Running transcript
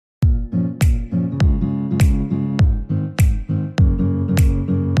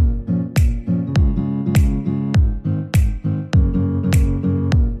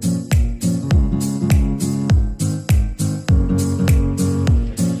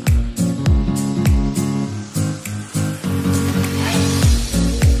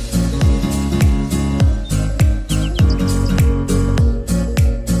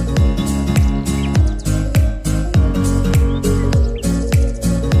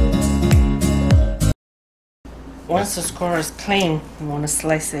once the squirrel is clean, you want to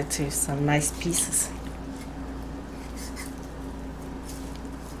slice it to some nice pieces.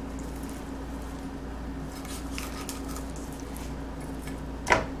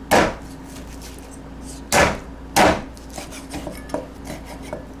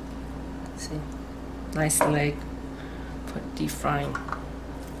 See, nice leg for deep frying.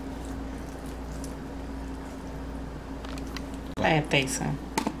 Plant facing.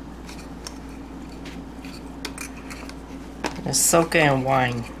 And soak it in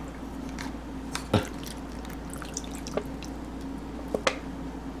wine.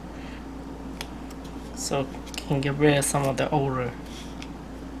 So you can get rid of some of the odor.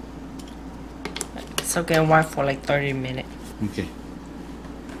 Soak it in wine for like 30 minutes. Okay.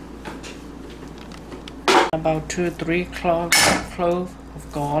 About 2 or 3 cloves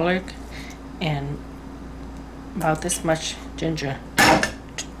of garlic and about this much ginger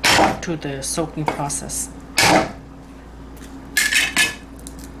to the soaking process.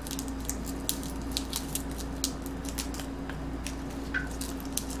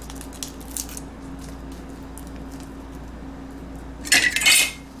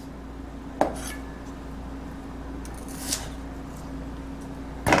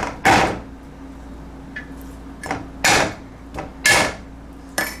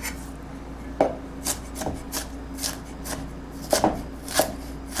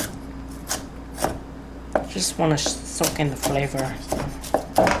 Just want to soak in the flavor.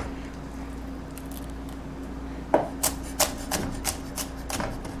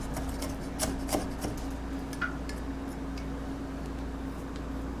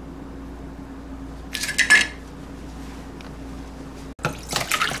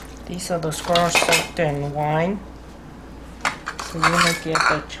 These are the squirrels soaked in wine. So you're gonna get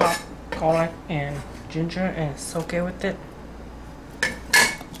the chopped garlic and ginger and soak it with it.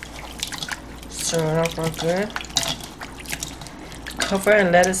 Stir it up real good. Cover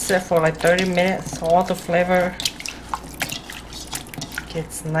and let it sit for like 30 minutes so all the flavor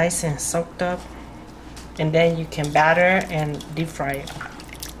gets nice and soaked up. And then you can batter and deep fry it.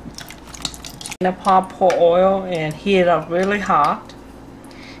 In a pot, pour oil and heat it up really hot.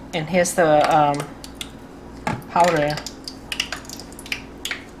 And here's the powder.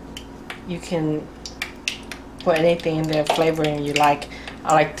 You can put anything in there, flavoring you like.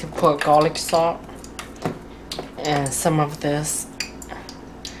 I like to put garlic salt and some of this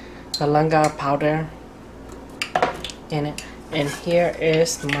galanga powder in it. And here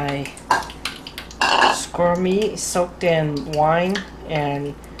is my squirrel meat soaked in wine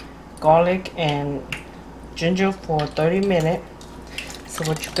and garlic and ginger for 30 minutes. So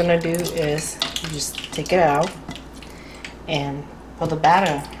what you're gonna do is you just take it out and put the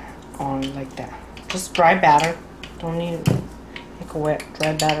batter on like that. Just dry batter. Don't need a wet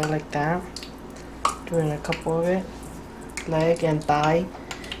dry batter like that. Doing a couple of it. Leg and thigh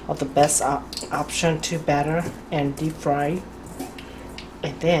are the best option to batter and deep fry.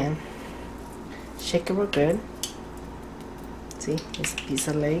 And then shake it real good. See, this piece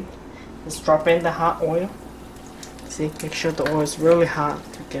of leg. Just drop in the hot oil. See, make sure the oil is really hot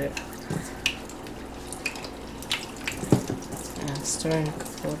to get it. And stir in a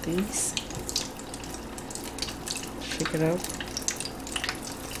couple of these. Shake it up.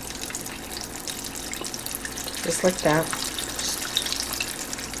 Just like that.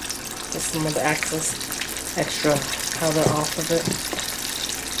 Get some of the extra powder off of it.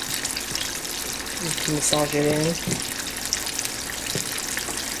 You can massage it in.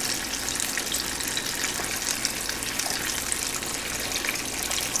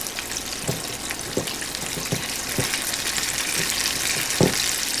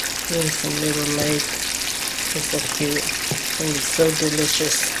 Here's some little leg. It's so cute. And it's so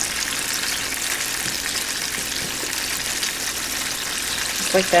delicious.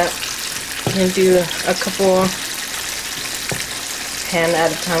 Like that. You can do a couple pan at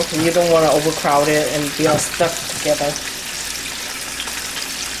a time because you don't want to overcrowd it and be all stuck together.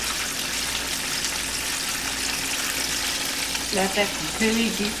 Let that completely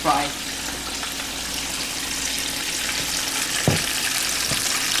deep fry.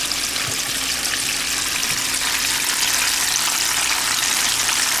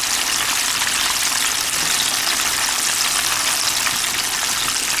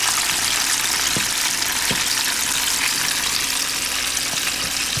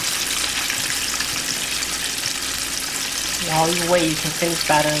 While you wait, you can finish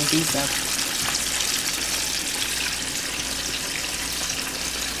battering these up.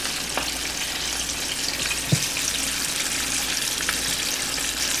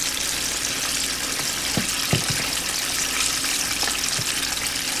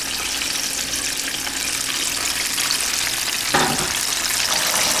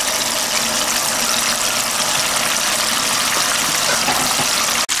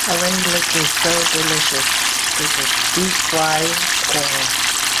 looking so delicious. This is deep fried squirrel.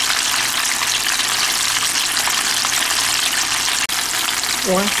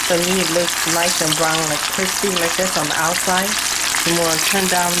 Once the meat looks nice and brown, like crispy like this on the outside, you want to turn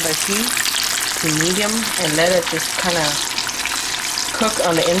down the heat to medium and let it just kind of cook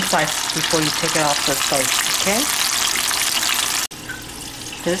on the inside before you take it off the stove, okay?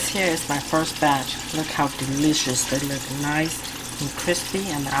 This here is my first batch. Look how delicious they look, nice and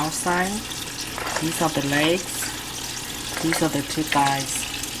crispy on the outside. These are the legs. These are the 2 thighs.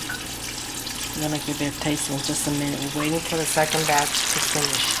 I'm gonna give it a taste in just a minute. We're waiting for the second batch to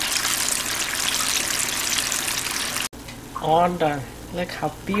finish. All done. Look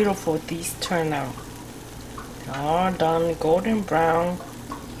how beautiful these turn out. They're all done, golden brown,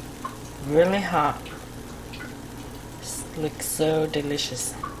 really hot. Looks so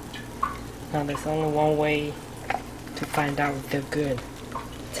delicious. Now there's only one way to find out if they're good.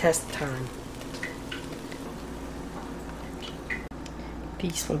 Test time.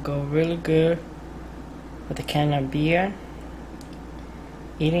 These will go really good with a can of beer,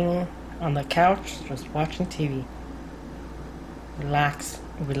 eating on the couch, just watching TV.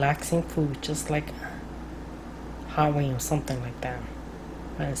 Relaxing food, just like hot wing or something like that.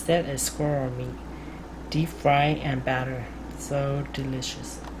 But instead it's squirrel meat, deep fried and battered. So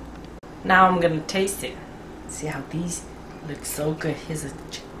delicious. Now I'm gonna taste it. See how these look so good. Here's a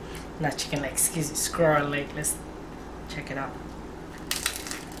not chicken leg, excuse me, squirrel leg. Let's check it out.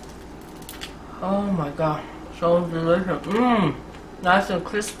 Oh my god, so delicious. Nice and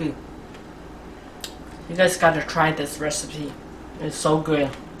crispy. You guys gotta try this recipe. It's so good.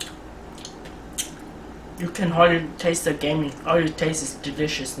 You can hardly taste the gaming. All you taste is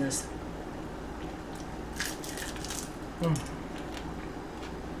deliciousness.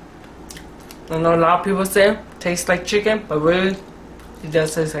 I know a lot of people say it tastes like chicken, but really it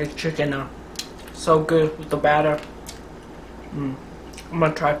does taste like chicken now. So good with the batter. I'm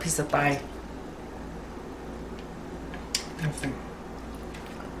gonna try a piece of thigh.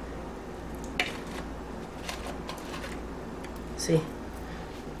 See,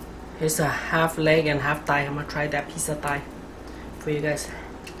 here's a half leg and half thigh. I'm gonna try that piece of thigh for you guys.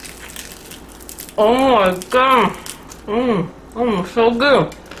 Oh my god! So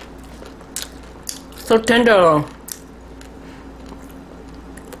good. So tender.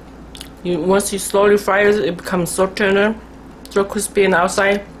 Once you slowly fry it, it becomes so tender, so crispy on the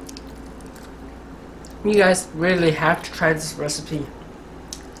outside. You guys really have to try this recipe.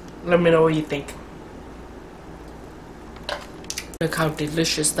 Let me know what you think. Look how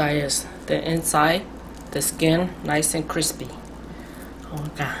delicious that is. The inside, the skin, nice and crispy. Oh my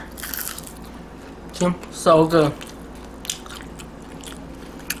god. So good.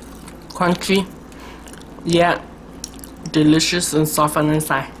 Crunchy, yeah, delicious and soft on the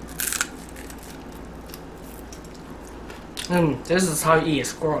inside. This is how you eat a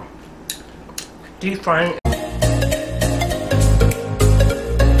squirrel. Deep frying